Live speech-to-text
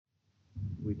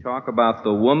We talk about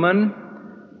the woman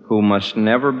who must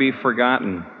never be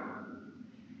forgotten.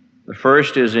 The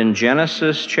first is in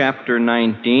Genesis chapter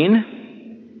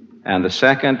 19, and the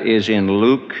second is in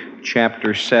Luke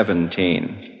chapter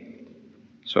 17.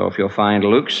 So if you'll find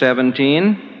Luke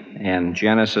 17 and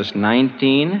Genesis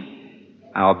 19,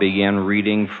 I'll begin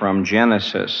reading from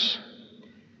Genesis.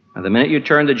 Now, the minute you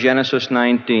turn to Genesis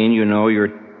 19, you know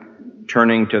you're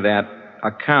turning to that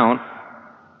account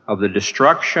of the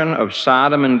destruction of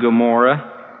Sodom and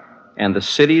Gomorrah and the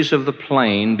cities of the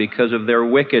plain because of their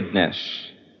wickedness.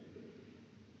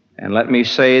 And let me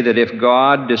say that if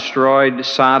God destroyed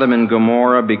Sodom and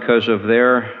Gomorrah because of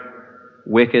their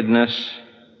wickedness,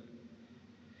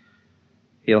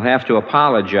 He'll have to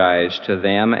apologize to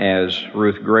them, as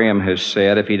Ruth Graham has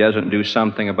said, if He doesn't do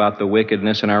something about the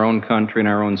wickedness in our own country and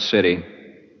our own city.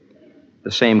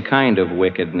 The same kind of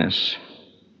wickedness.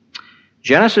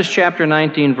 Genesis chapter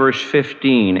 19, verse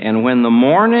 15, "And when the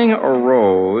morning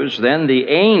arose, then the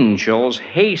angels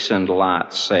hastened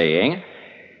Lot, saying,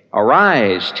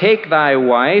 Arise, take thy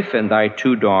wife and thy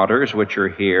 2 daughters which are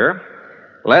here,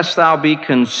 lest thou be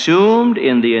consumed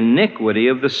in the iniquity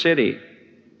of the city.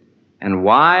 And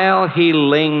while he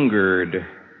lingered,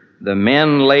 the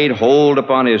men laid hold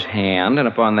upon his hand, and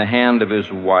upon the hand of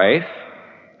his wife,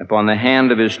 upon the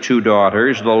hand of his 2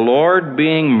 daughters, the Lord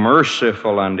being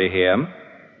merciful unto him.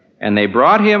 And they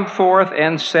brought him forth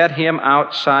and set him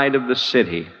outside of the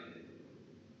city.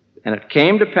 And it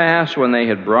came to pass, when they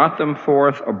had brought them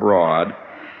forth abroad,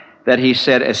 that he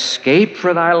said, Escape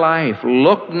for thy life,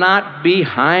 look not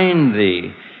behind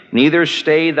thee, neither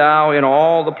stay thou in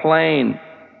all the plain.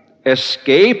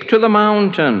 Escape to the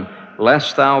mountain,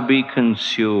 lest thou be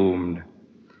consumed."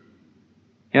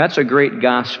 Yeah, that's a great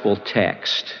gospel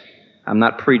text. I'm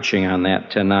not preaching on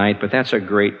that tonight, but that's a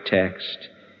great text.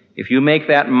 If you make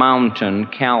that mountain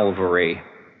Calvary,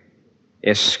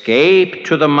 escape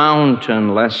to the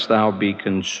mountain, lest thou be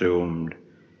consumed.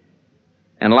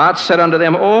 And Lot said unto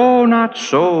them, Oh, not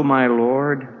so, my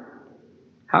Lord.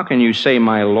 How can you say,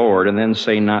 my Lord, and then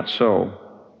say, not so?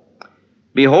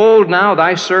 Behold, now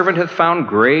thy servant hath found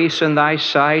grace in thy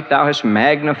sight. Thou hast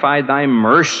magnified thy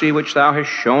mercy, which thou hast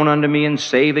shown unto me in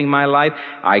saving my life.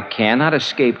 I cannot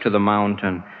escape to the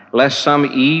mountain, lest some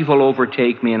evil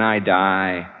overtake me and I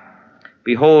die.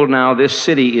 Behold, now this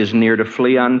city is near to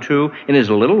flee unto, and is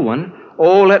a little one.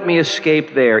 Oh, let me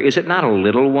escape there. Is it not a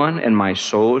little one? And my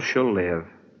soul shall live.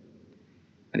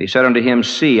 And he said unto him,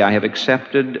 See, I have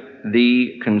accepted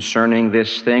thee concerning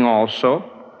this thing also,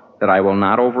 that I will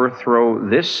not overthrow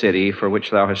this city for which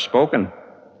thou hast spoken.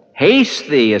 Haste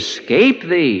thee, escape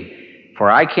thee, for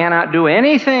I cannot do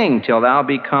anything till thou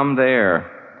be come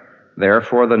there.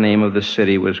 Therefore the name of the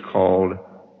city was called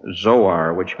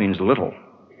Zoar, which means little.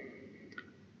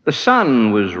 The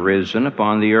sun was risen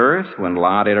upon the earth when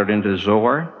Lot entered into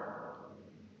Zoar.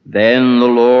 Then the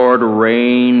Lord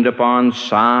rained upon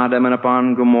Sodom and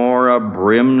upon Gomorrah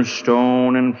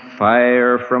brimstone and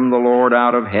fire from the Lord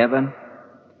out of heaven.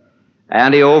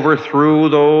 And he overthrew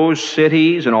those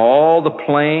cities and all the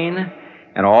plain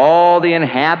and all the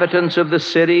inhabitants of the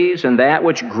cities and that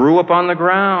which grew upon the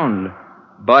ground.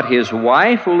 But his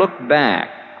wife looked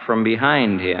back from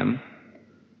behind him,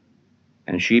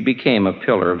 and she became a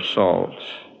pillar of salt.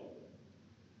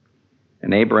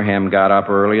 And Abraham got up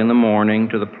early in the morning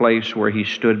to the place where he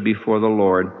stood before the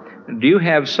Lord. Do you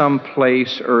have some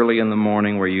place early in the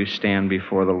morning where you stand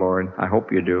before the Lord? I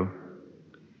hope you do.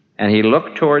 And he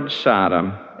looked toward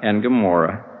Sodom and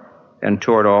Gomorrah, and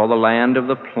toward all the land of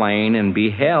the plain, and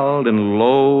beheld, and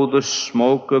lo, the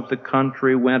smoke of the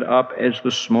country went up as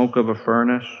the smoke of a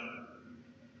furnace.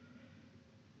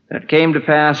 And it came to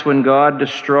pass, when God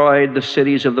destroyed the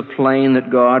cities of the plain, that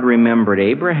God remembered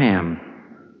Abraham,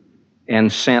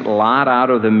 and sent Lot out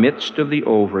of the midst of the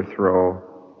overthrow,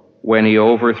 when he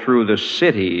overthrew the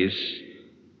cities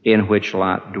in which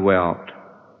Lot dwelt.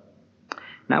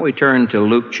 Now we turn to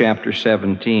Luke chapter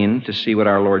 17 to see what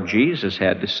our Lord Jesus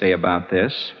had to say about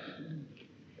this.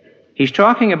 He's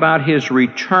talking about his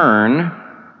return.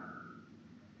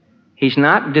 He's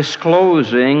not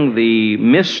disclosing the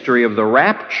mystery of the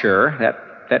rapture.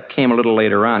 That came a little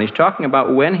later on. He's talking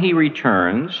about when he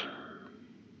returns,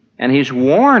 and he's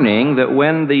warning that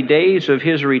when the days of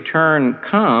his return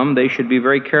come, they should be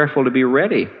very careful to be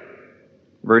ready.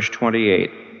 Verse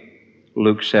 28,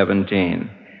 Luke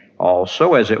 17.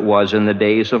 Also, as it was in the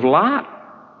days of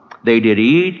Lot, they did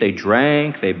eat, they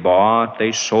drank, they bought,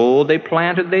 they sold, they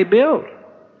planted, they built.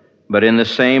 But in the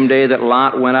same day that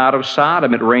Lot went out of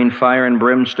Sodom, it rained fire and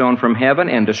brimstone from heaven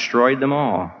and destroyed them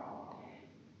all.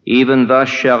 Even thus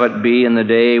shall it be in the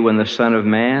day when the Son of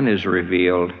Man is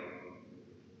revealed.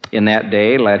 In that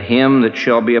day, let him that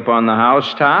shall be upon the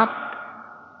housetop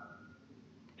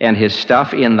and his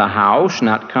stuff in the house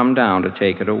not come down to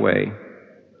take it away.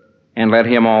 And let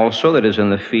him also that is in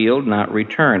the field not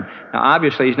return. Now,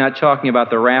 obviously, he's not talking about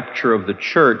the rapture of the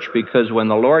church, because when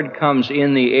the Lord comes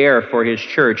in the air for his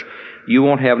church, you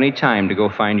won't have any time to go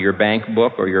find your bank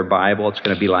book or your Bible. It's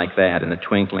going to be like that in the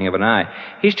twinkling of an eye.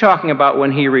 He's talking about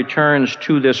when he returns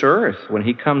to this earth, when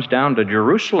he comes down to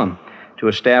Jerusalem to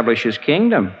establish his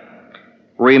kingdom.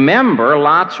 Remember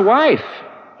Lot's wife.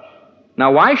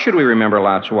 Now, why should we remember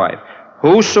Lot's wife?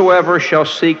 Whosoever shall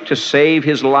seek to save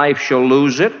his life shall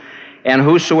lose it, and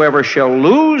whosoever shall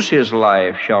lose his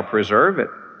life shall preserve it.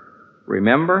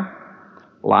 Remember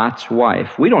Lot's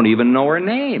wife. We don't even know her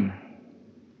name.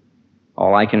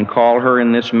 All I can call her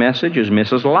in this message is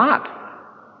Mrs. Lot,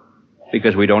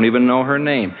 because we don't even know her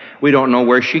name. We don't know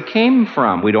where she came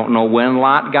from. We don't know when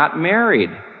Lot got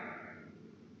married.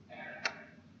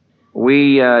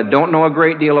 We don't know a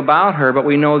great deal about her, but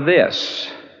we know this.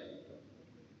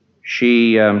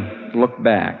 She looked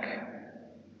back.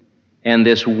 And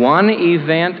this one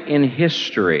event in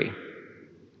history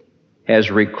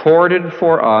has recorded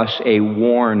for us a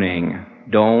warning.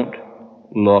 Don't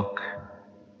look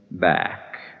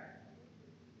back.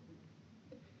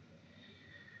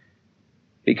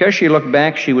 Because she looked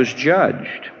back, she was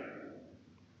judged.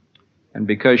 And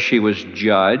because she was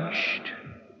judged,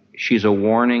 she's a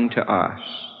warning to us.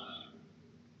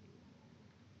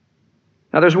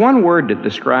 Now, there's one word that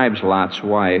describes Lot's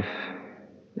wife,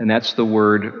 and that's the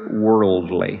word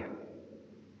worldly.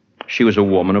 She was a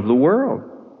woman of the world.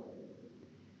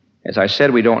 As I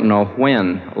said, we don't know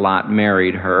when Lot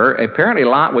married her. Apparently,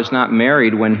 Lot was not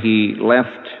married when he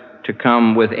left to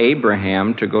come with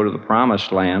Abraham to go to the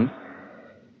Promised Land.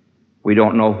 We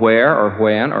don't know where or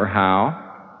when or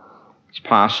how. It's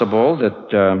possible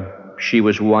that she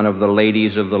was one of the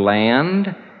ladies of the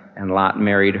land, and Lot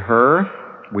married her.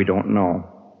 We don't know.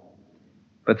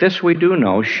 But this we do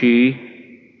know, she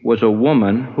was a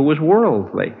woman who was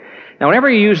worldly. Now,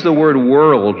 whenever you use the word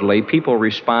worldly, people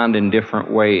respond in different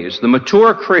ways. The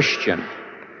mature Christian,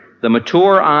 the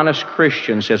mature, honest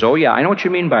Christian says, oh yeah, I know what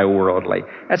you mean by worldly.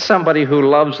 That's somebody who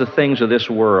loves the things of this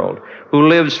world, who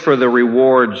lives for the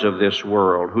rewards of this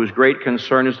world, whose great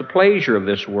concern is the pleasure of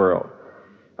this world.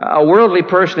 A worldly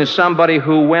person is somebody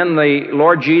who, when the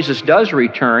Lord Jesus does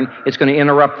return, it's going to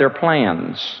interrupt their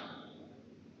plans.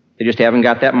 They just haven't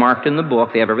got that marked in the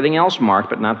book. They have everything else marked,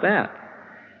 but not that.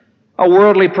 A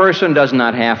worldly person does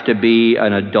not have to be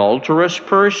an adulterous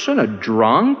person, a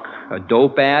drunk, a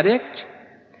dope addict.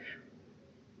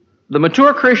 The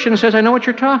mature Christian says, I know what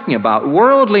you're talking about.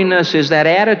 Worldliness is that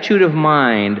attitude of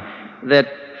mind that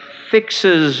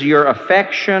fixes your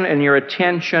affection and your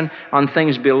attention on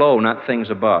things below, not things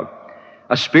above.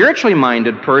 A spiritually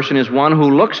minded person is one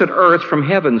who looks at earth from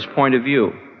heaven's point of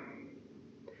view.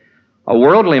 A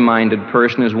worldly minded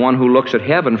person is one who looks at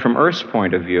heaven from earth's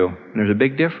point of view. And there's a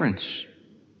big difference.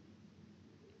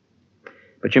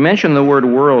 But you mentioned the word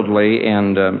worldly,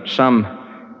 and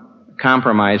some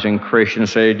compromising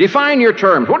Christians say, define your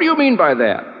terms. What do you mean by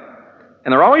that?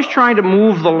 And they're always trying to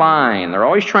move the line. They're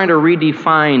always trying to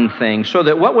redefine things so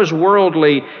that what was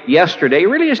worldly yesterday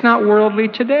really is not worldly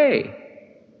today.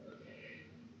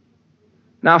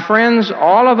 Now, friends,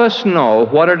 all of us know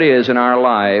what it is in our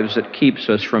lives that keeps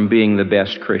us from being the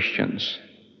best Christians.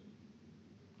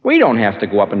 We don't have to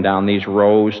go up and down these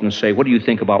rows and say, what do you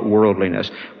think about worldliness?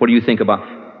 What do you think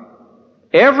about...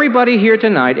 Everybody here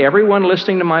tonight, everyone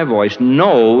listening to my voice,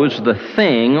 knows the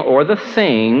thing or the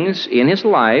things in his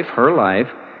life, her life,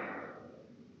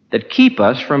 that keep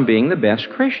us from being the best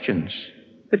Christians,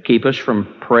 that keep us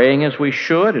from praying as we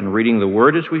should and reading the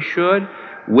Word as we should,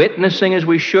 witnessing as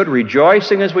we should,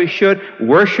 rejoicing as we should,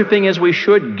 worshiping as we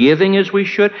should, giving as we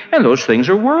should, and those things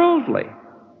are worldly.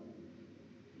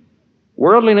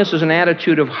 Worldliness is an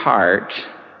attitude of heart.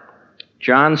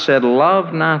 John said,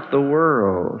 love not the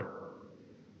world.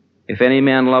 If any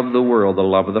man love the world, the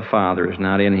love of the Father is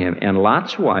not in him. And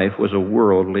Lot's wife was a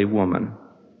worldly woman.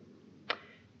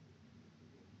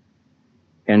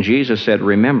 And Jesus said,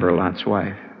 remember Lot's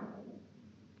wife.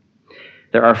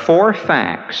 There are 4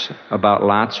 facts about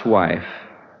Lot's wife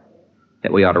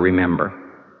that we ought to remember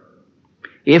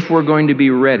if we're going to be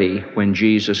ready when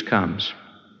Jesus comes.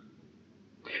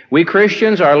 We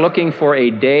Christians are looking for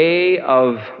a day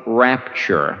of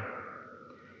rapture.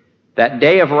 That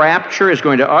day of rapture is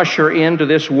going to usher into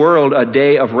this world a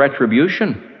day of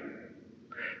retribution.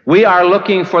 We are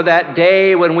looking for that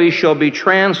day when we shall be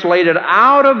translated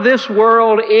out of this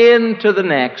world into the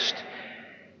next.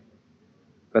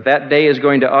 But that day is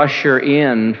going to usher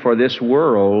in for this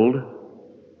world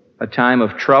a time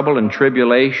of trouble and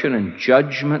tribulation and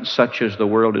judgment such as the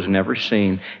world has never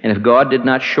seen. And if God did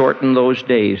not shorten those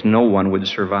days, no one would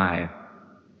survive.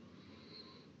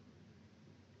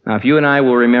 Now, if you and I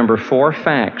will remember 4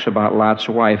 facts about Lot's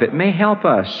wife, it may help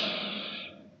us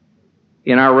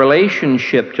in our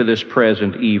relationship to this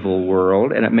present evil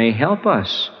world, and it may help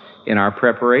us in our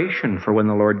preparation for when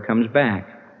the Lord comes back.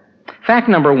 Fact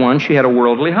number 1, she had a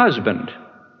worldly husband.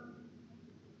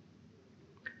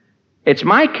 It's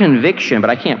my conviction, but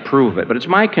I can't prove it, but it's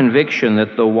my conviction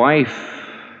that the wife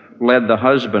led the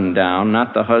husband down,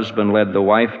 not the husband led the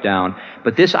wife down.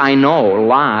 But this I know,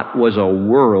 Lot was a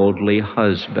worldly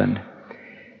husband.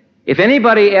 If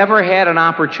anybody ever had an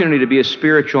opportunity to be a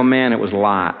spiritual man, it was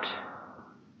Lot.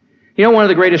 You know, one of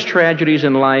the greatest tragedies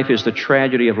in life is the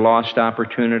tragedy of lost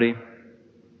opportunity.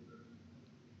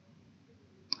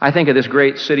 I think of this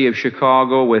great city of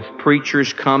Chicago with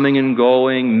preachers coming and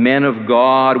going, men of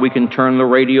God. We can turn the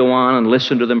radio on and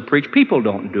listen to them preach. People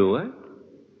don't do it.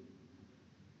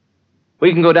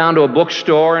 We can go down to a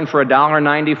bookstore and for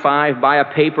 $1.95 buy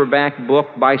a paperback book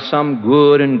by some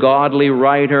good and godly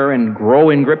writer and grow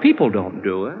in grace. People don't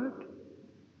do it.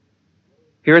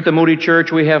 Here at the Moody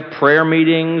Church, we have prayer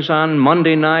meetings on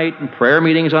Monday night, and prayer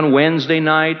meetings on Wednesday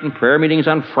night, and prayer meetings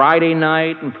on Friday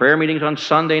night, and prayer meetings on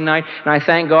Sunday night. And I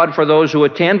thank God for those who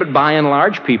attend, but by and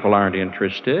large, people aren't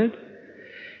interested.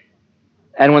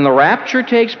 And when the rapture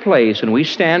takes place and we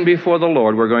stand before the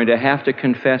Lord, we're going to have to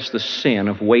confess the sin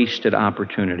of wasted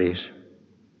opportunities.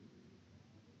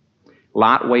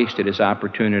 Lot wasted his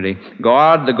opportunity.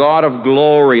 God, the God of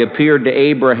glory, appeared to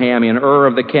Abraham in Ur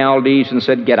of the Chaldees and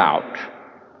said, "Get out.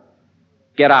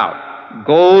 Get out.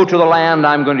 Go to the land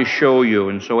I'm going to show you."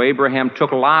 And so Abraham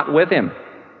took Lot with him.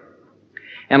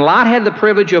 And Lot had the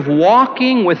privilege of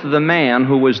walking with the man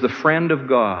who was the friend of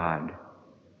God.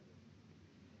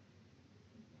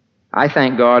 I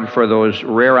thank God for those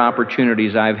rare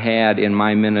opportunities I've had in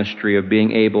my ministry of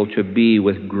being able to be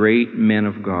with great men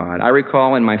of God. I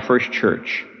recall in my first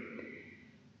church,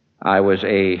 I was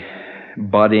a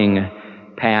budding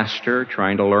pastor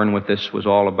trying to learn what this was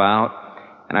all about.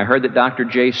 And I heard that Dr.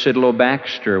 J. Sidlow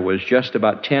Baxter was just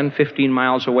about 10, 15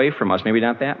 miles away from us, maybe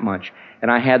not that much. And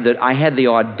I had the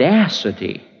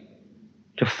audacity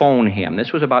to phone him.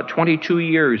 This was about 22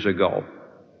 years ago,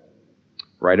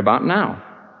 right about now.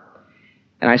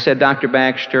 And I said, "Dr.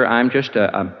 Baxter, I'm just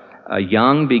a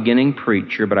young beginning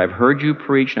preacher, but I've heard you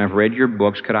preach and I've read your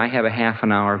books. Could I have a half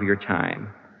an hour of your time?"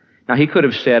 Now, he could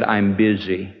have said, "I'm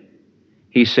busy."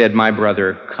 He said, "My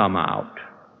brother, come out."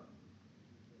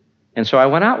 And so I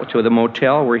went out to the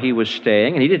motel where he was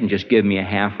staying, and he didn't just give me a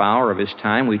half hour of his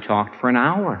time. We talked for an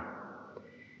hour.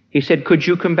 He said, "Could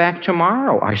you come back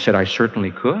tomorrow?" I said, "I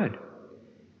certainly could."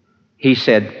 He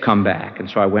said, "Come back." And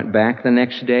so I went back the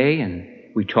next day, and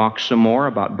we talked some more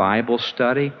about Bible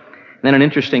study. And then an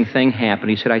interesting thing happened.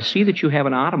 He said, "I see that you have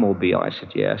an automobile." I said,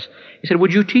 "Yes." He said,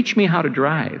 "Would you teach me how to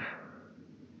drive?"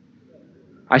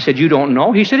 I said, "You don't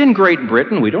know?" He said, "In Great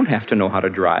Britain, we don't have to know how to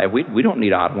drive. We don't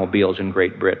need automobiles in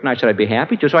Great Britain." I said, "I'd be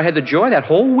happy to." So I had the joy that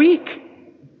whole week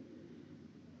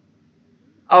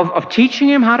of teaching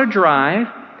him how to drive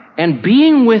and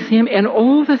being with him, and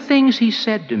all the things he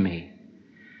said to me,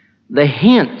 the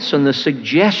hints and the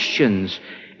suggestions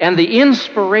and the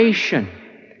inspiration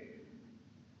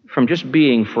from just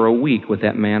being for a week with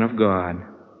that man of God.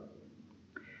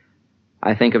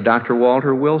 I think of Dr.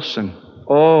 Walter Wilson.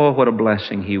 Oh, what a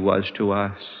blessing he was to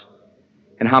us.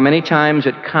 And how many times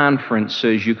at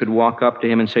conferences you could walk up to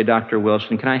him and say, "Dr.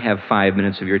 Wilson, can I have 5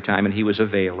 minutes of your time?" And he was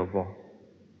available.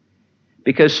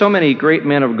 Because so many great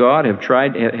men of God have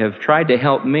tried to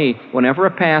help me. Whenever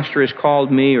a pastor has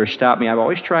called me or stopped me, I've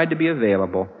always tried to be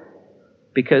available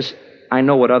because I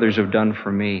know what others have done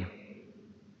for me.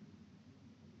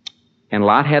 And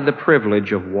Lot had the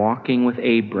privilege of walking with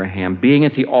Abraham, being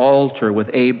at the altar with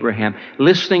Abraham,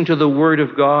 listening to the Word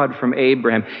of God from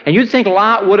Abraham. And you'd think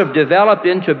Lot would have developed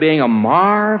into being a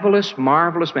marvelous,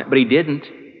 marvelous man. But he didn't.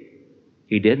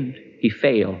 He didn't. He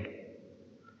failed.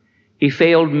 He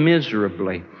failed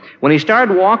miserably. When he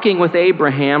started walking with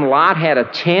Abraham, Lot had a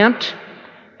tent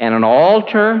and an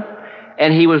altar,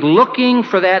 and he was looking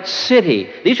for that city.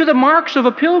 These are the marks of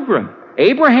a pilgrim.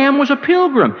 Abraham was a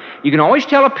pilgrim. You can always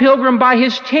tell a pilgrim by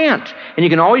his tent, and you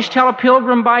can always tell a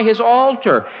pilgrim by his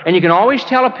altar, and you can always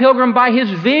tell a pilgrim by his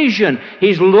vision.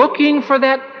 He's looking for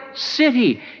that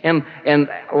city. And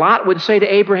Lot would say to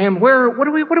Abraham, what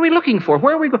are we looking for?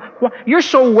 Where are we going? You're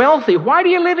so wealthy. Why do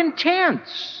you live in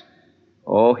tents?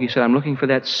 Oh, he said, "I'm looking for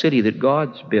that city that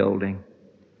God's building."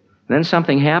 And then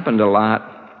something happened to Lot.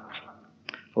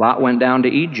 Lot went down to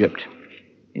Egypt.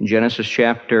 In Genesis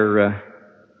chapter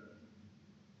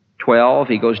 12,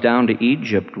 he goes down to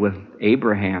Egypt with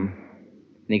Abraham,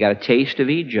 and he got a taste of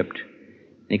Egypt.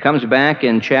 He comes back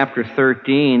in chapter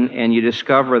 13, and you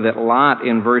discover that Lot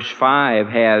in verse 5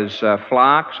 has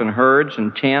flocks and herds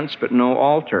and tents, but no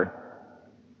altar.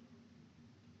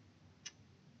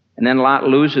 And then Lot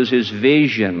loses his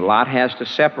vision. Lot has to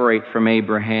separate from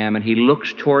Abraham, and he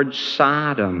looks towards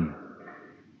Sodom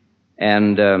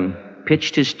and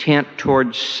pitched his tent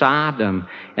towards Sodom.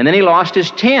 And then he lost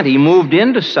his tent. He moved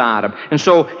into Sodom. And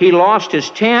so he lost his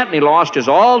tent, and he lost his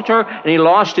altar, and he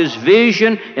lost his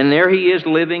vision, and there he is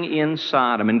living in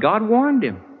Sodom. And God warned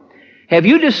him. Have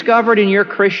you discovered in your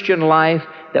Christian life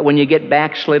that when you get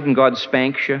backslidden, God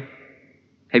spanks you?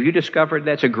 Have you discovered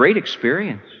that? It's a great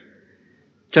experience.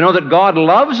 To know that God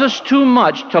loves us too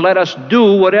much to let us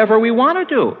do whatever we want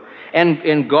to do.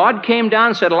 And God came down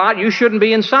and said, Lot, you shouldn't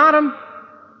be in Sodom.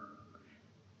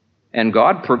 And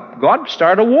God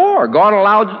started a war. God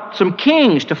allowed some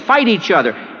kings to fight each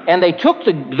other. And they took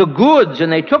the goods,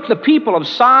 and they took the people of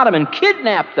Sodom and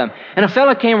kidnapped them. And a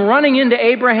fellow came running into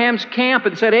Abraham's camp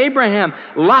and said, Abraham,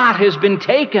 Lot has been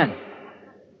taken.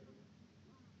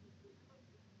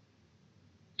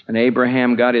 And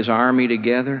Abraham got his army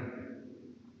together,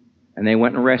 and they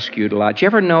went and rescued Lot. Did you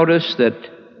ever notice that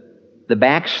the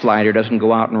backslider doesn't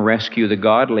go out and rescue the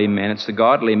godly man? It's the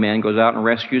godly man goes out and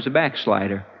rescues the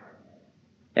backslider.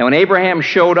 And when Abraham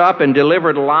showed up and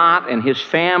delivered Lot and his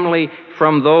family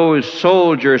from those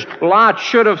soldiers, Lot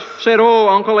should have said, oh,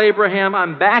 Uncle Abraham,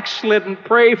 I'm backslidden.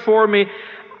 Pray for me.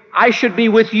 I should be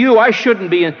with you. I shouldn't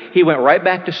be. And he went right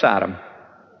back to Sodom.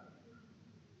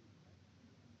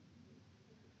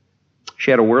 She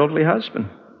had a worldly husband.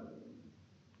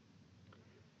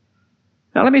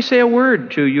 Now let me say a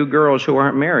word to you girls who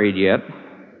aren't married yet.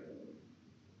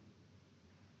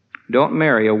 Don't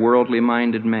marry a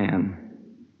worldly-minded man.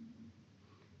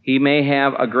 He may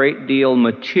have a great deal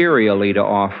materially to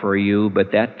offer you,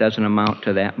 but that doesn't amount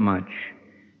to that much.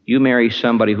 You marry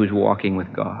somebody who's walking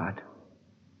with God.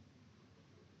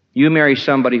 You marry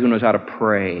somebody who knows how to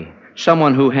pray,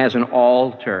 someone who has an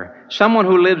altar, someone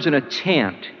who lives in a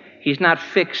tent. He's not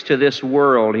fixed to this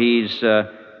world. He's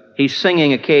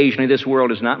singing occasionally, this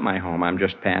world is not my home, I'm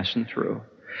just passing through.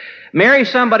 Marry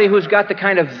somebody who's got the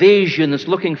kind of vision that's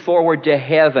looking forward to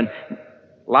heaven.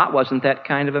 Lot wasn't that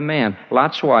kind of a man.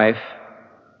 Lot's wife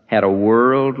had a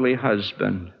worldly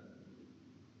husband.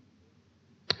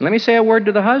 Let me say a word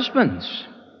to the husbands.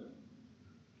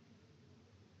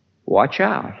 Watch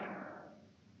out.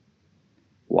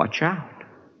 Watch out.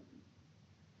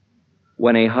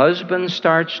 When a husband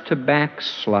starts to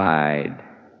backslide,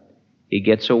 he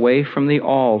gets away from the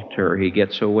altar, he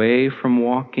gets away from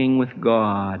walking with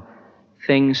God,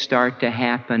 things start to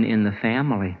happen in the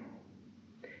family.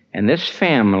 And this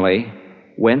family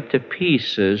went to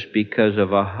pieces because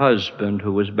of a husband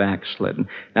who was backslidden.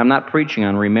 Now, I'm not preaching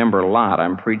on Remember Lot.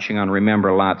 I'm preaching on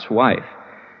Remember Lot's wife.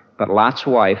 But Lot's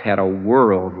wife had a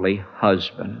worldly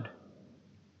husband.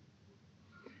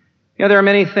 You know, there are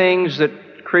many things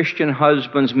that Christian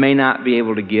husbands may not be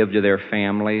able to give to their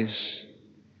families.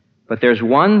 But there's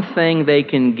one thing they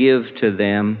can give to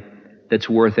them that's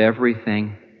worth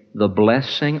everything: the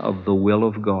blessing of the will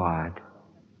of God.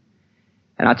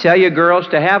 And I tell you, girls,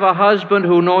 to have a husband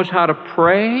who knows how to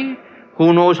pray,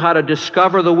 who knows how to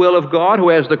discover the will of God, who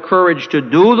has the courage to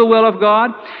do the will of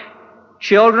God,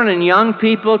 children and young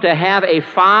people, to have a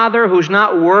father who's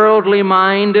not worldly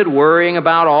minded, worrying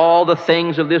about all the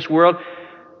things of this world,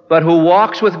 but who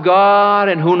walks with God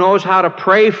and who knows how to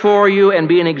pray for you and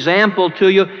be an example to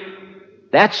you,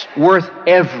 that's worth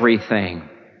everything.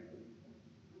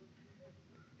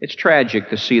 It's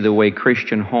tragic to see the way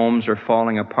Christian homes are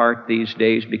falling apart these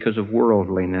days because of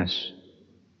worldliness.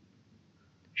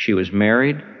 She was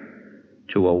married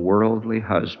to a worldly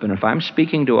husband. If I'm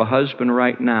speaking to a husband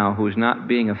right now who's not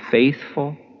being a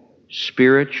faithful,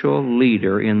 spiritual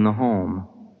leader in the home,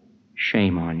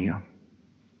 shame on you.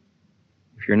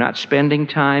 If you're not spending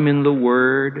time in the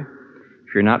Word,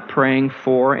 if you're not praying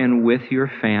for and with your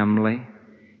family,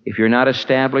 if you're not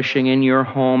establishing in your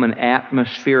home an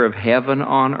atmosphere of heaven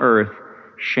on earth,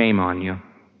 shame on you.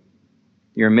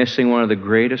 You're missing one of the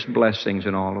greatest blessings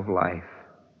in all of life.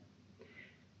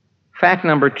 Fact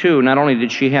number 2, not only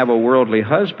did she have a worldly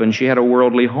husband, she had a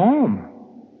worldly home.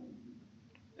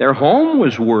 Their home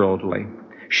was worldly.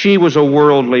 She was a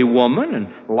worldly woman,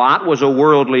 and Lot was a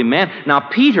worldly man. Now,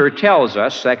 Peter tells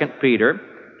us, 2 Peter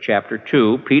chapter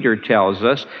 2, Peter tells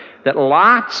us that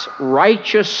Lot's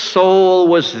righteous soul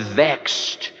was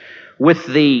vexed with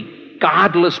the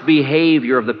godless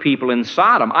behavior of the people in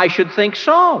Sodom. I should think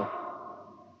so.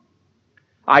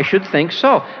 I should think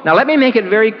so. Now let me make it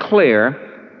very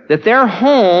clear that their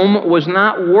home was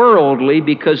not worldly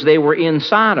because they were in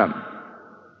Sodom.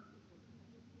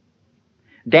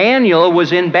 Daniel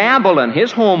was in Babylon.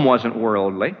 His home wasn't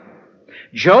worldly.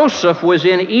 Joseph was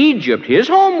in Egypt. His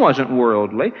home wasn't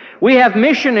worldly. We have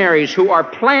missionaries who are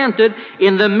planted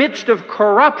in the midst of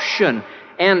corruption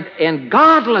and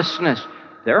godlessness.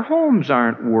 Their homes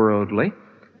aren't worldly.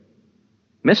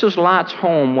 Mrs. Lot's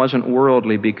home wasn't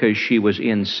worldly because she was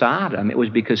in Sodom. It was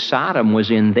because Sodom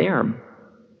was in them.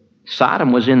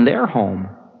 Sodom was in their home.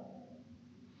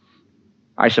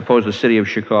 I suppose the city of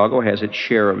Chicago has its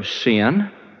share of sin.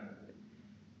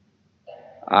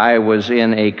 I was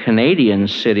in a Canadian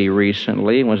city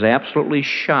recently and was absolutely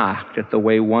shocked at the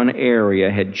way one area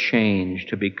had changed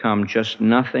to become just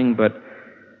nothing but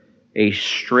a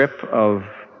strip of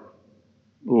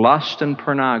lust and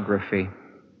pornography.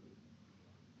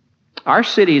 Our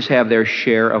cities have their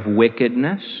share of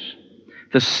wickedness.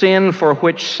 The sin for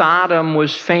which Sodom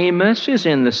was famous is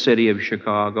in the city of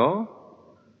Chicago.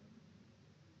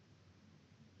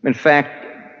 In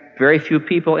fact, very few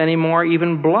people anymore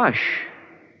even blush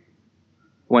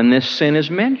when this sin is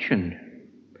mentioned.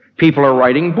 People are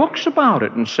writing books about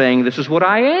it and saying, this is what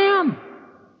I am.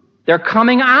 They're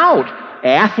coming out.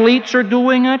 Athletes are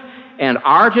doing it, and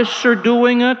artists are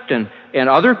doing it, and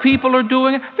other people are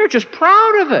doing it. They're just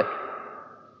proud of it.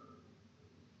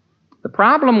 The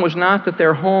problem was not that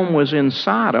their home was in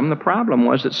Sodom. The problem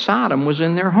was that Sodom was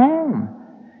in their home.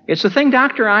 It's the thing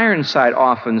Dr. Ironside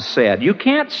often said. You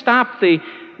can't stop the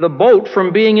boat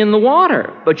from being in the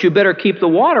water, but you better keep the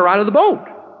water out of the boat.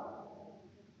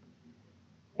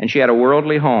 And she had a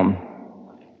worldly home.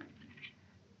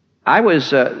 I was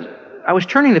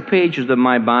turning the pages of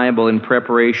my Bible in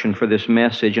preparation for this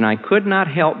message, and I could not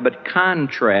help but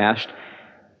contrast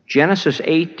Genesis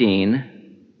 18,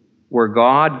 where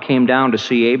God came down to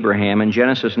see Abraham, and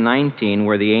Genesis 19,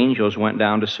 where the angels went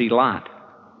down to see Lot.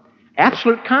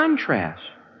 Absolute contrast.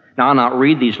 Now, I'll not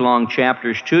read these long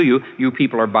chapters to you. You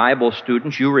people are Bible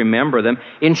students. You remember them.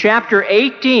 In chapter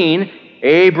 18,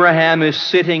 Abraham is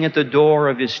sitting at the door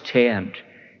of his tent.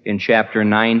 In chapter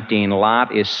 19,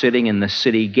 Lot is sitting in the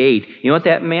city gate. You know what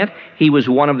that meant? He was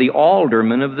one of the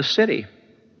aldermen of the city.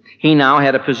 He now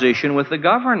had a position with the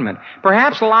government.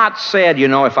 Perhaps Lot said,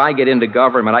 if I get into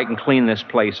government, I can clean this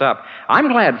place up. I'm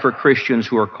glad for Christians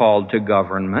who are called to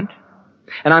government.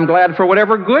 And I'm glad for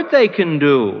whatever good they can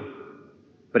do.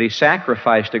 But he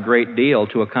sacrificed a great deal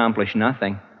to accomplish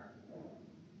nothing.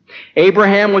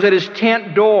 Abraham was at his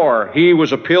tent door. He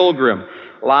was a pilgrim.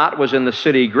 Lot was in the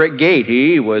city gate.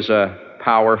 He was a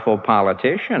powerful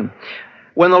politician.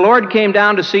 When the Lord came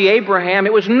down to see Abraham,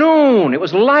 it was noon. It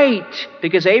was light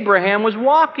because Abraham was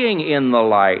walking in the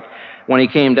light. When he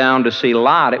came down to see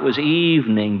Lot, it was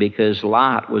evening because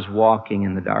Lot was walking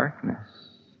in the darkness.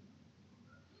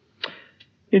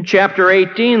 In chapter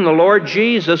 18, the Lord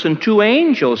Jesus and two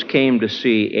angels came to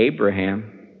see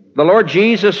Abraham. The Lord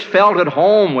Jesus felt at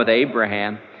home with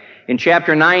Abraham. In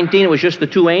chapter 19, it was just the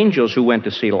two angels who went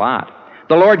to see Lot.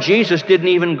 The Lord Jesus didn't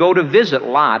even go to visit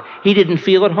Lot. He didn't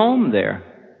feel at home there.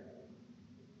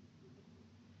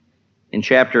 In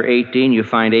chapter 18, you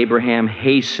find Abraham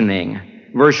hastening.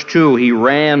 Verse 2, he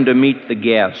ran to meet the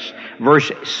guests.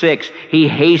 Verse 6, he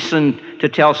hastened to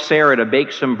tell Sarah to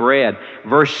bake some bread.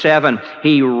 Verse 7,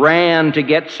 he ran to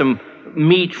get some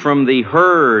meat from the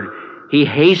herd. He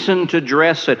hastened to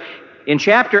dress it. In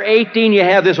chapter 18, you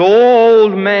have this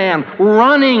old man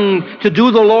running to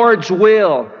do the Lord's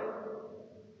will.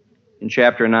 In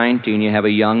chapter 19, you have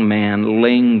a young man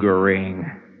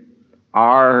lingering,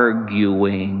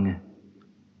 arguing.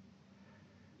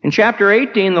 In chapter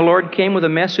 18, the Lord came with a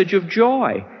message of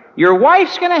joy. Your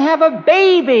wife's going to have a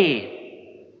baby.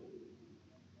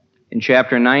 In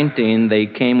chapter 19, they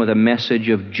came with a message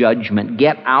of judgment.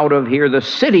 Get out of here. The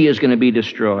city is going to be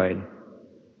destroyed.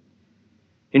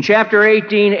 In chapter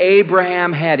 18,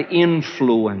 Abraham had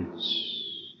influence.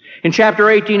 In chapter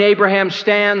 18, Abraham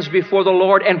stands before the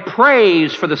Lord and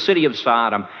prays for the city of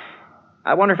Sodom.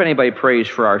 I wonder if anybody prays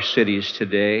for our cities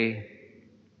today.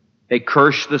 They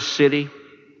curse the city.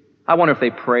 I wonder if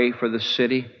they pray for the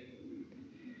city.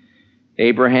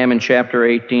 Abraham in chapter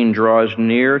 18 draws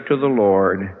near to the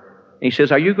Lord. He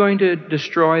says, are you going to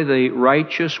destroy the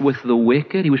righteous with the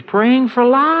wicked? He was praying for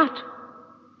Lot.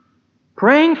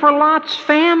 Praying for Lot's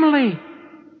family.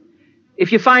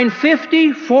 If you find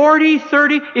 50, 40,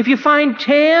 30, if you find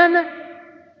 10.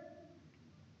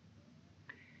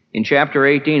 In chapter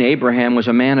 18, Abraham was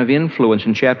a man of influence.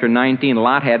 In chapter 19,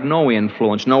 Lot had no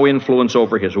influence. No influence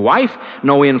over his wife,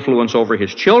 no influence over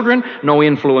his children, no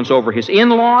influence over his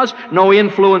in-laws, no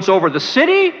influence over the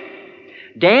city.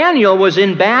 Daniel was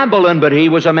in Babylon, but he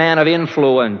was a man of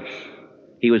influence.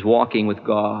 He was walking with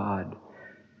God.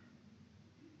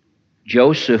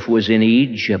 Joseph was in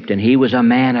Egypt, and he was a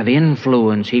man of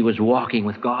influence. He was walking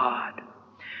with God.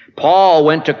 Paul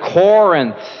went to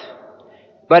Corinth,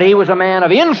 but he was a man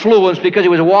of influence because he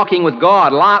was walking with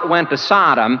God. Lot went to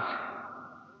Sodom,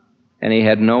 and he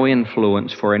had no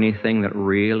influence for anything that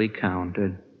really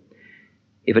counted.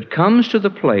 If it comes to the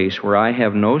place where I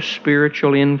have no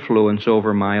spiritual influence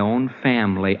over my own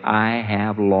family, I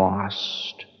have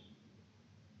lost.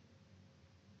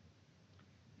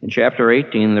 In chapter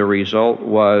 18, the result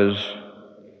was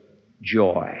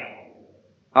joy.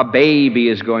 A baby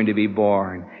is going to be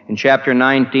born. In chapter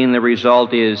 19, the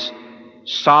result is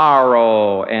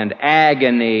sorrow and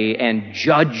agony and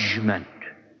judgment.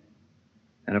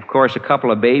 And of course, a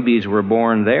couple of babies were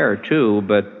born there too,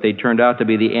 but they turned out to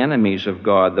be the enemies of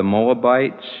God, the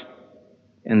Moabites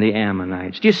and the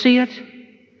Ammonites. Do you see it?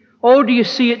 Oh, do you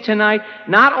see it tonight?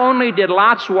 Not only did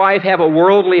Lot's wife have a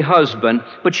worldly husband,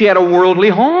 but she had a worldly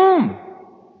home.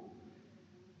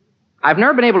 I've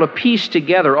never been able to piece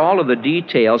together all of the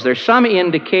details. There's some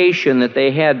indication that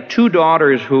they had two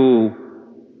daughters who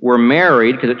were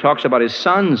married, because it talks about his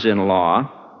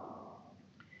sons-in-law,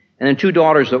 and then two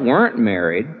daughters that weren't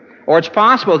married. Or it's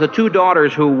possible the two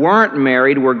daughters who weren't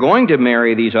married were going to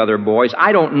marry these other boys.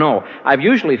 I don't know. I've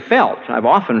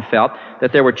often felt,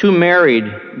 that there were two married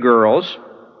girls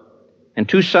and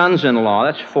two sons-in-law,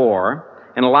 that's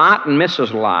 4, and Lot and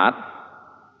Mrs. Lot,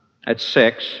 that's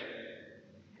 6,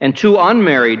 and two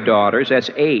unmarried daughters, that's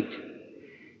 8.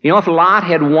 You know, if Lot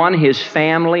had won his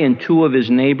family and 2 of his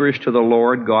neighbors to the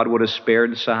Lord, God would have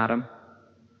spared Sodom.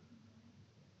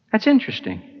 That's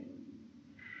interesting.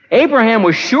 Abraham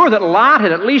was sure that Lot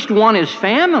had at least won his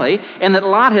family and that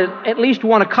Lot had at least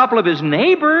won a couple of his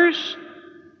neighbors,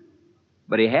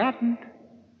 but he hadn't.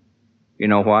 You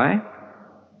know why?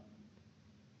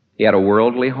 He had a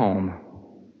worldly home.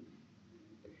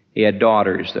 He had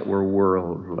daughters that were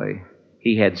worldly.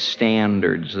 He had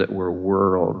standards that were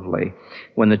worldly.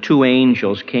 When the 2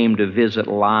 angels came to visit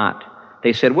Lot,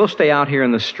 they said, "We'll stay out here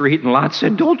in the street." And Lot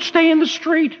said, "Don't stay in the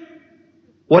street.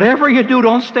 Whatever you do,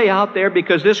 don't stay out there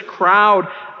because this crowd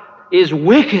is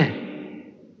wicked."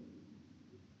 And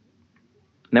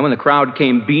then when the crowd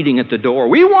came beating at the door,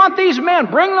 "We want these men.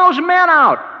 Bring those men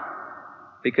out."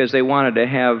 Because they wanted to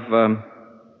have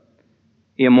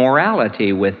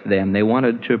immorality with them. They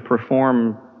wanted to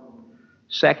perform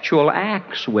sexual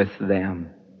acts with them.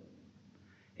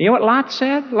 You know what Lot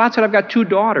said? Lot said, "I've got 2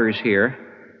 daughters here.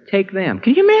 Take them."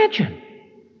 Can you imagine?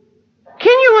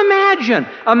 Can you imagine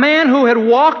a man who had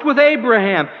walked with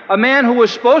Abraham, a man who was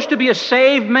supposed to be a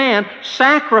saved man,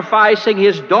 sacrificing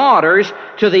his daughters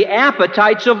to the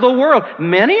appetites of the world?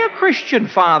 Many a Christian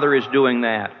father is doing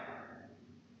that.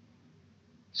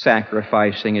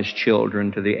 Sacrificing his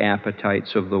children to the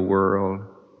appetites of the world.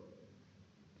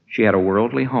 She had a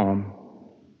worldly home.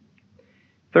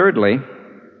 Thirdly,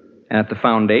 and at the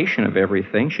foundation of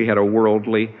everything, she had a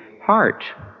worldly heart.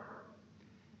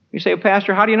 You say, "Well,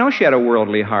 Pastor, how do you know she had a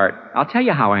worldly heart?" I'll tell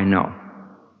you how I know.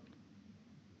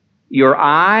 Your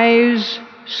eyes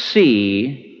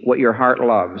see what your heart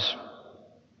loves.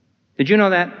 Did you know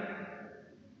that?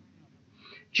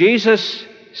 Jesus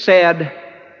said,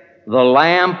 "The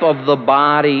lamp of the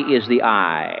body is the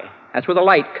eye." That's where the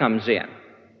light comes in.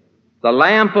 The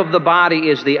lamp of the body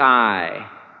is the eye.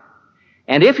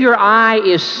 And if your eye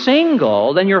is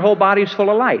single, then your whole body is full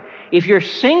of light. If you're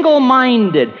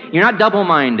single-minded, you're not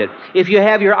double-minded. If you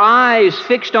have your eyes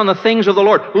fixed on the things of the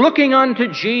Lord, looking unto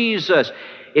Jesus,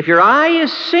 if your eye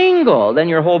is single, then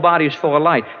your whole body is full of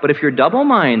light. But if you're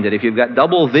double-minded, if you've got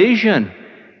double vision,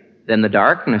 then the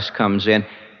darkness comes in.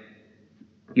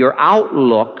 Your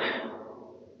outlook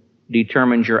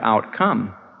determines your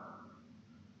outcome.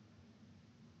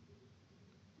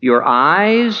 Your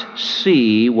eyes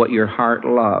see what your heart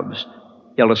loves.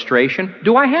 Illustration.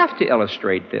 Do I have to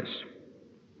illustrate this?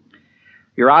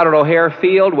 You're out at O'Hare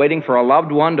Field waiting for a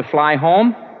loved one to fly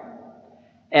home,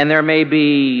 and there may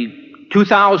be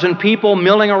 2,000 people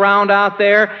milling around out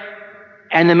there,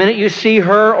 and the minute you see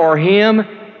her or him,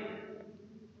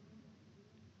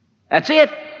 that's it.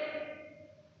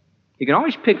 You can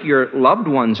always pick your loved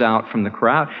ones out from the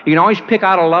crowd. You can always pick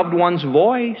out a loved one's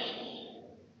voice.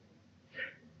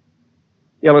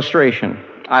 Illustration.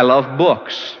 I love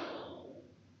books.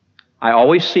 I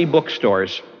always see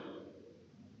bookstores.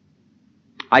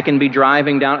 I can be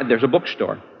driving down, there's a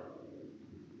bookstore.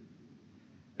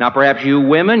 Now perhaps you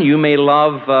women, you may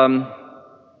love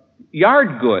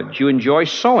yard goods. You enjoy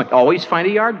sewing. Always find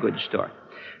a yard goods store.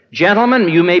 Gentlemen,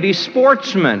 you may be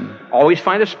sportsmen. Always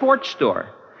find a sports store.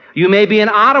 You may be an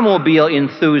automobile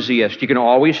enthusiast. You can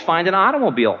always find an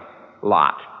automobile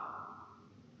lot.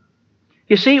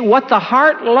 You see, what the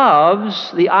heart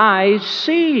loves, the eyes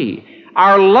see.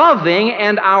 Our loving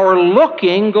and our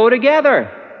looking go together.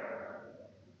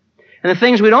 And the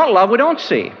things we don't love, we don't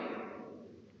see.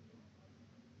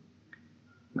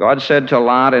 God said to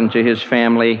Lot and to his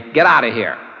family, "Get out of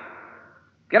here.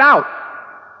 Get out.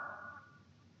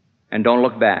 And don't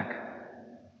look back."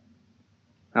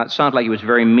 Now, it sounds like he was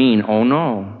very mean. Oh,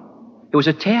 no. It was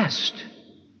a test.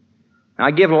 Now,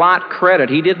 I give Lot credit.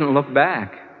 He didn't look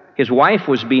back. His wife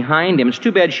was behind him. It's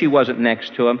too bad she wasn't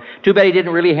next to him. Too bad he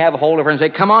didn't really have a hold of her and say,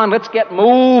 "Come on, let's get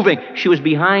moving." She was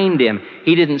behind him.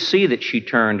 He didn't see that she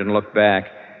turned and looked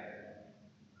back.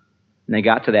 And they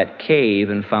got to that cave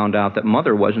and found out that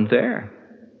Mother wasn't there.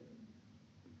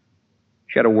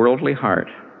 She had a worldly heart.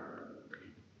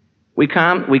 We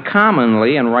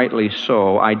commonly, and rightly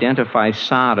so, identify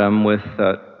Sodom with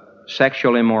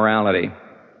sexual immorality.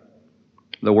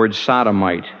 The word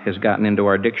sodomite has gotten into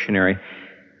our dictionary.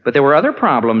 But there were other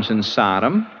problems in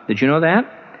Sodom. Did you know that?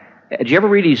 Did you ever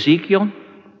read Ezekiel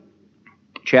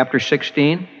chapter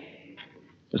 16?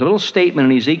 There's a little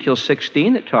statement in Ezekiel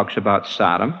 16 that talks about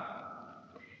Sodom.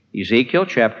 Ezekiel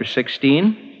chapter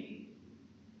 16,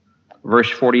 verse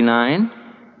 49.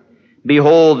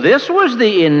 "Behold, this was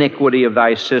the iniquity of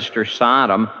thy sister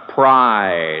Sodom,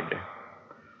 pride,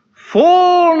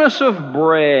 fullness of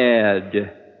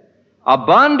bread,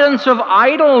 abundance of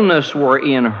idleness were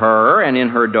in her and in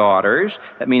her daughters."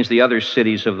 That means the other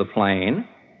cities of the plain.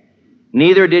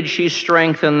 "Neither did she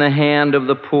strengthen the hand of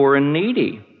the poor and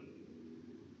needy."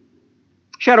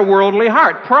 She had a worldly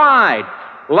heart, pride.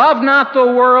 "Love not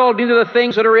the world, neither the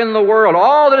things that are in the world."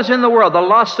 All that is in the world, the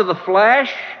lust of the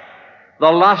flesh,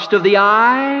 the lust of the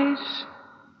eyes,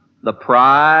 the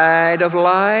pride of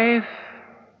life,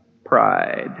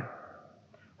 pride.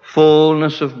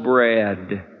 Fullness of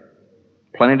bread,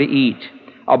 plenty to eat,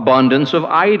 abundance of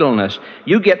idleness.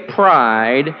 You get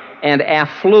pride and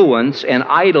affluence and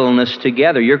idleness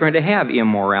together, you're going to have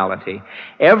immorality.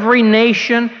 Every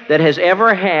nation that has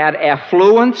ever had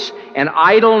affluence and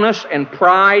idleness and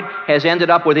pride has ended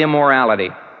up with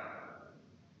immorality.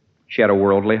 She had a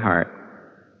worldly heart.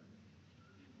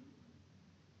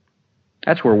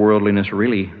 That's where worldliness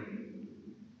really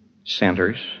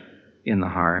centers, in the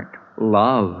heart.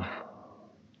 Love,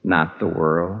 not the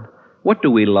world. What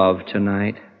do we love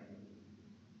tonight?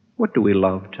 What do we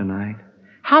love tonight?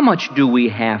 How much do we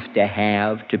have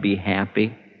to be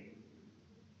happy?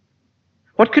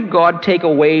 What could God take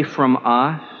away from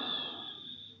us?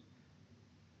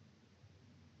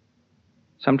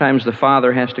 Sometimes the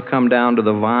Father has to come down to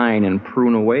the vine and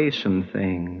prune away some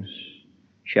things.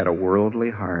 She had a worldly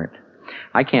heart.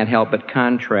 I can't help but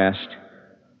contrast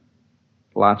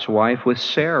Lot's wife with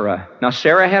Sarah. Now,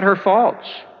 Sarah had her faults.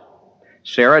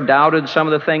 Sarah doubted some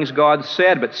of the things God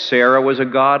said, but Sarah was a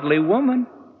godly woman.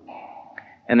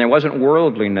 And there wasn't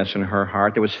worldliness in her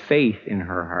heart, there was faith in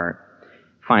her heart.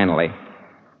 Finally,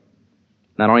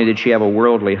 not only did she have a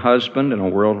worldly husband and a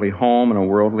worldly home and a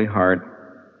worldly heart,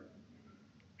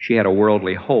 she had a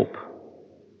worldly hope.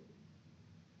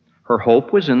 Her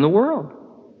hope was in the world.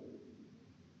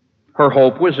 Her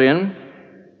hope was in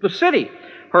the city.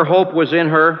 Her hope was in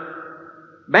her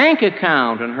bank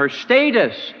account and her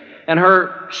status and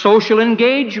her social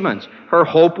engagements. Her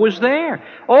hope was there.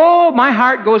 Oh, my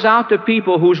heart goes out to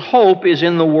people whose hope is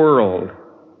in the world.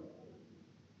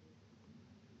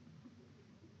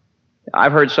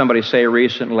 I've heard somebody say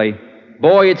recently,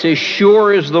 "Boy, it's as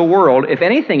sure as the world." If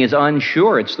anything is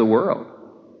unsure, it's the world.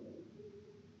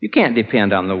 You can't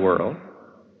depend on the world.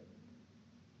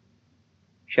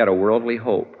 She had a worldly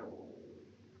hope.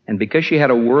 And because she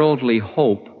had a worldly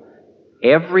hope,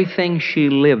 everything she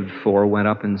lived for went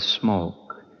up in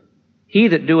smoke. He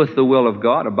that doeth the will of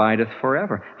God abideth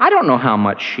forever. I don't know how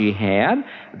much she had.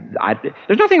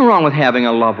 There's nothing wrong with having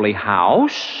a lovely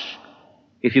house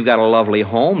if you've got a lovely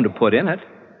home to put in it.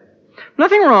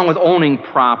 Nothing wrong with owning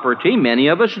property. Many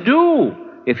of us do,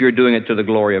 if you're doing it to the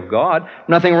glory of God.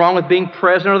 Nothing wrong with being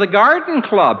president of the garden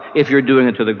club if you're doing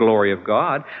it to the glory of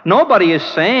God. Nobody is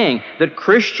saying that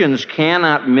Christians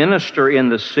cannot minister in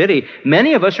the city.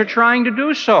 Many of us are trying to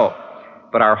do so,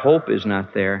 but our hope is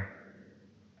not there.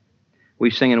 We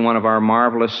sing in one of our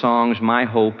marvelous songs, "My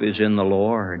hope is in the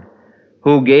Lord,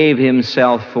 who gave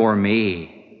himself for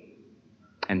me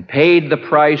and paid the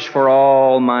price for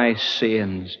all my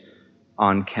sins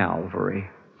on Calvary."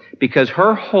 Because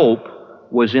her hope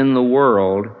was in the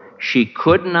world, she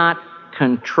could not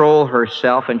control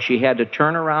herself, and she had to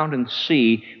turn around and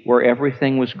see where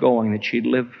everything was going that she'd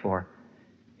lived for.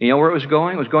 You know where it was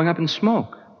going? It was going up in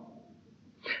smoke.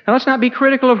 Now, let's not be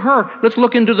critical of her. Let's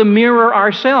look into the mirror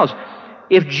ourselves.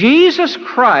 If Jesus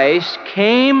Christ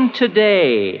came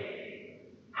today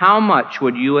how much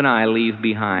would you and I leave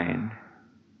behind?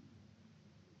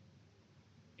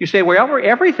 You say, well,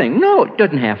 everything. No, it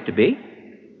doesn't have to be.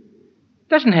 It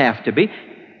doesn't have to be.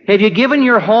 Have you given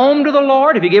your home to the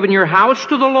Lord? Have you given your house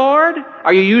to the Lord?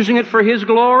 Are you using it for His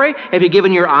glory? Have you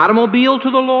given your automobile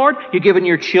to the Lord? You given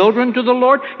your children to the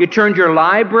Lord? You turned your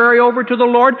library over to the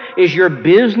Lord? Is your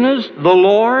business the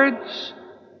Lord's?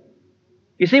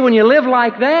 You see, when you live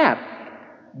like that,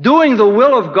 doing the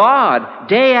will of God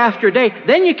day after day,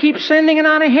 then you keep sending it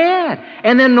on ahead.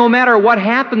 And then no matter what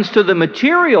happens to the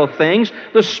material things,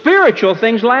 the spiritual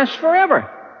things last forever.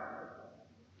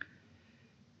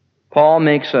 Paul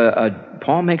makes a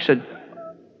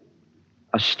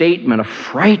statement, a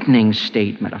frightening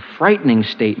statement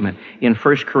in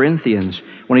 1 Corinthians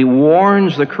when he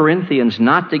warns the Corinthians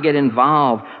not to get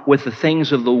involved with the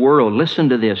things of the world. Listen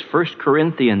to this, 1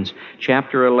 Corinthians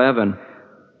chapter 11,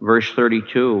 verse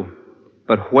 32.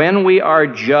 But when we are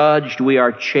judged, we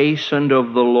are chastened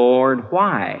of the Lord.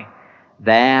 Why?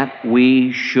 That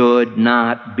we should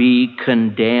not be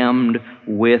condemned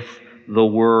with the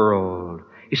world.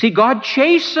 You see, God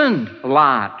chastened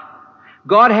Lot.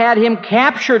 God had him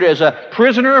captured as a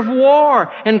prisoner of war,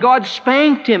 and God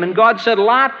spanked him, and God said,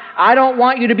 Lot, I don't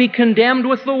want you to be condemned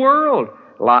with the world.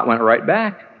 Lot went right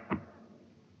back.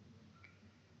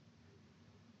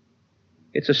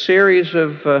 It's a series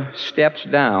of steps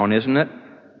down, isn't it?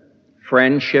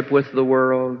 Friendship with the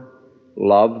world,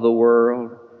 love the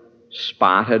world,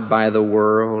 spotted by the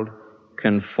world,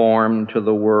 conformed to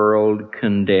the world,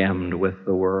 condemned with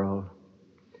the world.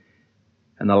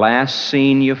 And the last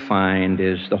scene you find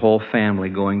is the whole family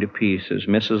going to pieces.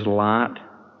 Mrs. Lot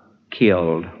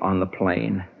killed on the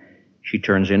plain. She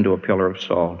turns into a pillar of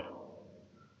salt.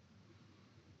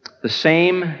 The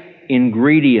same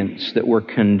ingredients that were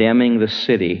condemning the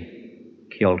city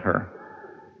killed her.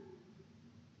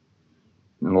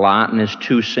 And Lot and his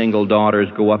 2 single daughters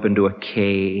go up into a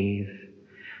cave.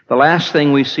 The last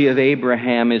thing we see of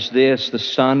Abraham is this: the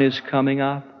sun is coming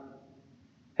up.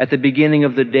 At the beginning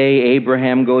of the day,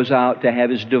 Abraham goes out to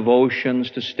have his devotions,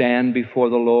 to stand before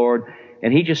the Lord,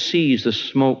 and he just sees the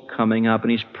smoke coming up, and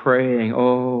he's praying,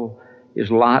 oh, has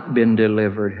Lot been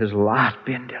delivered? Has Lot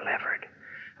been delivered?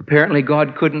 Apparently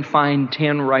God couldn't find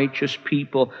 10 righteous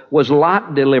people. Was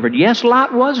Lot delivered? Yes,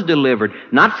 Lot was delivered.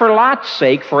 Not for Lot's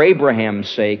sake, for Abraham's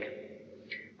sake.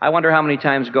 I wonder how many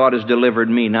times God has delivered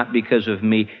me, not because of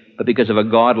me, but because of a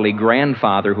godly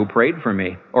grandfather who prayed for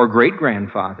me, or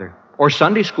great-grandfather, or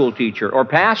Sunday school teacher, or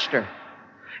pastor.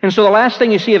 And so the last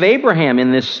thing you see of Abraham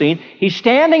in this scene, he's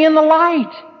standing in the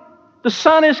light. The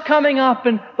sun is coming up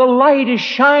and the light is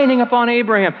shining upon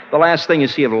Abraham. The last thing you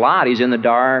see of Lot, he's in the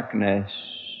darkness,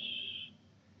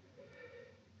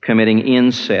 committing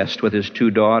incest with his 2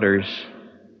 daughters,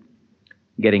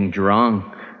 getting drunk.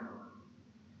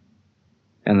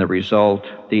 And the result,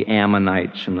 the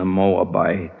Ammonites and the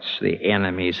Moabites, the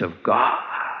enemies of God.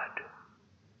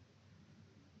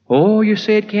 Oh, you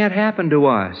say it can't happen to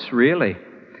us. Really?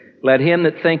 Let him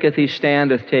that thinketh he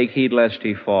standeth take heed lest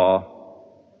he fall.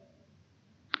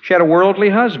 She had a worldly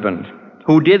husband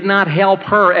who did not help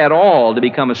her at all to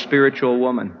become a spiritual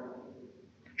woman.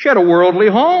 She had a worldly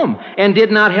home and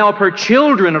did not help her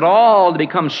children at all to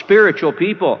become spiritual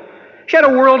people. She had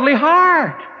a worldly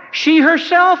heart. She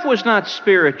herself was not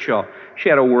spiritual. She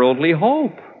had a worldly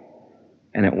hope,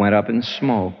 and it went up in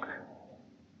smoke.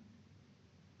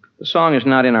 The song is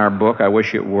not in our book. I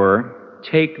wish it were.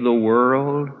 Take the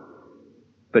world,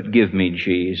 but give me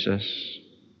Jesus.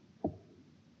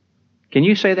 Can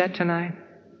you say that tonight?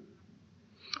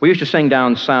 We used to sing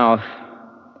down south,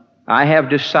 I have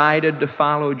decided to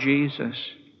follow Jesus.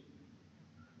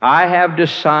 I have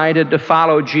decided to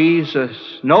follow Jesus.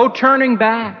 No turning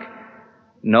back.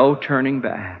 No turning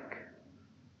back.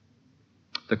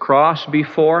 The cross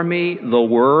before me, the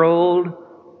world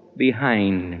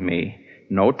behind me.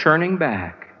 No turning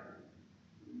back.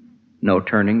 No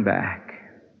turning back.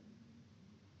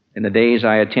 In the days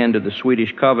I attended the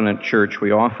Swedish Covenant Church,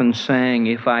 we often sang,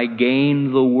 if I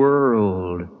gain the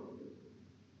world,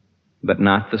 but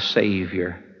not the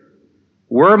Savior,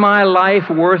 were my life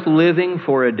worth living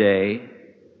for a day?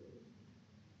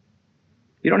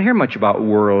 You don't hear much about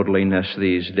worldliness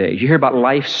these days. You hear about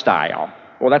lifestyle.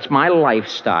 Well, that's my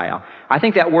lifestyle. I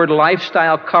think that word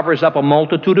lifestyle covers up a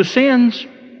multitude of sins.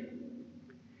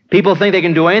 People think they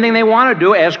can do anything they want to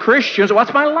do as Christians.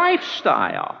 What's my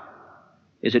lifestyle?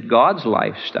 Is it God's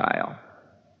lifestyle?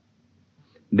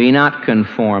 Be not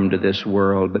conformed to this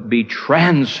world, but be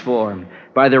transformed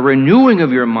by the renewing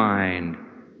of your mind.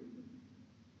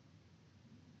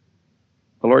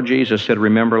 The Lord Jesus said,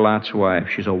 remember Lot's wife.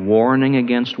 She's a warning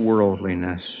against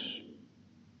worldliness.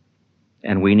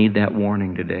 And we need that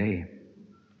warning today.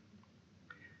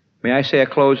 May I say a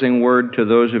closing word to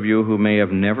those of you who may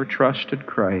have never trusted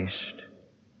Christ?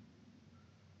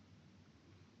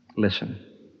 Listen.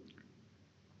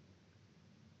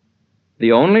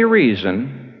 The only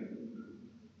reason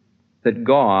that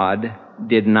God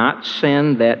did not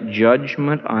send that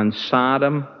judgment on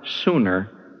Sodom sooner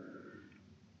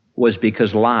was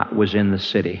because Lot was in the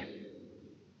city.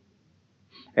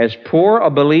 As poor a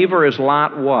believer as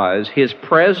Lot was, his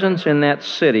presence in that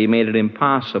city made it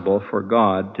impossible for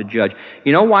God to judge.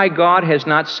 You know why God has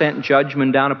not sent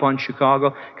judgment down upon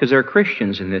Chicago? Because there are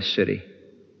Christians in this city.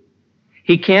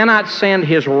 He cannot send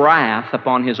His wrath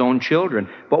upon His own children.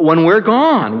 But when we're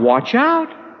gone, watch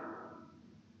out.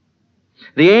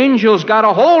 The angels got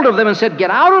a hold of them and said, "Get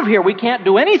out of here. We can't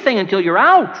do anything until you're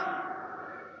out."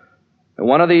 And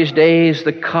one of these days,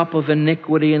 the cup of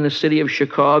iniquity in the city of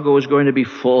Chicago is going to be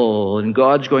full, and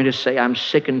God's going to say, "I'm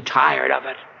sick and tired of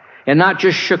it." And not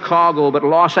just Chicago, but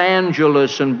Los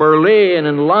Angeles and Berlin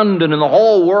and London and the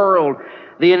whole world.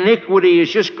 The iniquity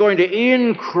is just going to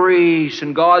increase,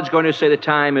 and God's going to say the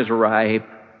time is ripe.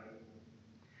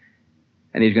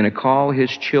 And He's going to call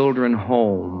His children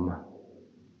home.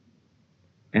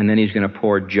 And then He's going to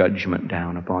pour judgment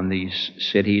down upon these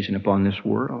cities and upon this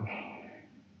world.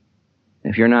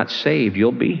 If you're not saved,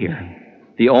 you'll be here.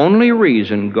 The only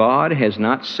reason God has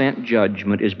not sent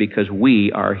judgment is because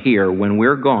we are here. When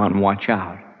we're gone, watch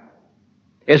out.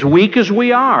 As weak as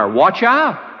we are, watch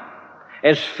out.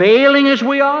 As failing as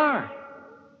we are,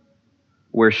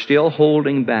 we're still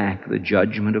holding back the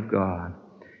judgment of God.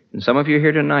 And some of you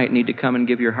here tonight need to come and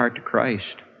give your heart to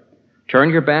Christ. Turn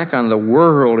your back on the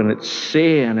world and its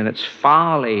sin and its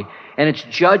folly and its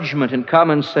judgment and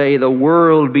come and say, "The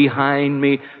world behind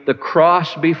me, the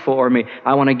cross before me,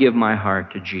 I want to give my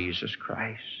heart to Jesus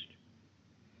Christ."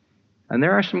 And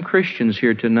there are some Christians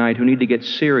here tonight who need to get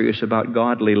serious about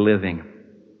godly living,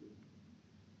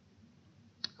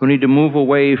 who need to move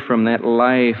away from that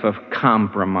life of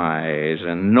compromise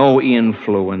and no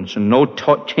influence and no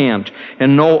tent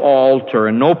and no altar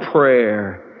and no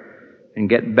prayer, and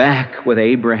get back with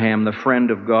Abraham, the friend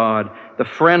of God. The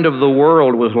friend of the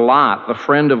world was Lot. The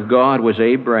friend of God was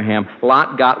Abraham.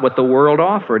 Lot got what the world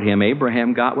offered him.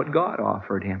 Abraham got what God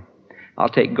offered him. I'll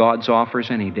take God's offers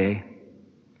any day.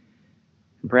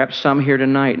 Perhaps some here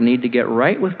tonight need to get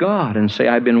right with God and say,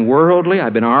 "I've been worldly,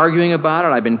 I've been arguing about it,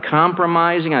 I've been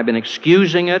compromising, I've been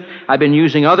excusing it, I've been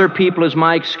using other people as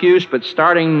my excuse, but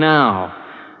starting now,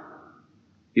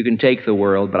 you can take the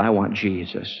world, but I want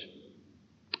Jesus."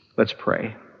 Let's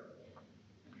pray.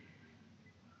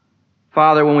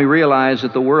 Father, when we realize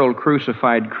that the world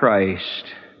crucified Christ,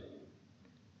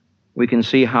 we can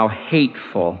see how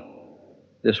hateful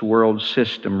this world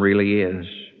system really is.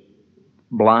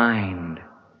 Blind,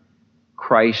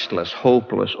 Christless,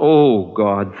 hopeless. Oh,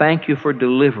 God, thank You for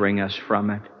delivering us from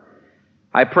it.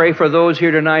 I pray for those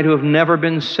here tonight who have never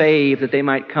been saved that they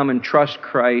might come and trust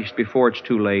Christ before it's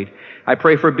too late. I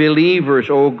pray for believers,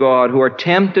 oh God, who are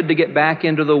tempted to get back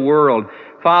into the world.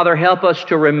 Father, help us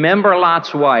to remember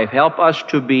Lot's wife. Help us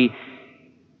to be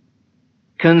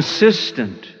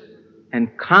consistent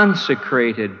and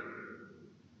consecrated.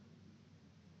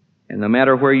 And no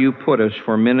matter where You put us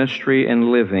for ministry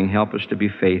and living, help us to be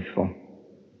faithful.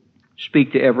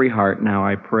 Speak to every heart now,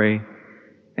 I pray,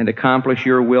 and accomplish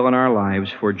Your will in our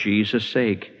lives for Jesus'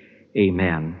 sake.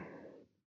 Amen.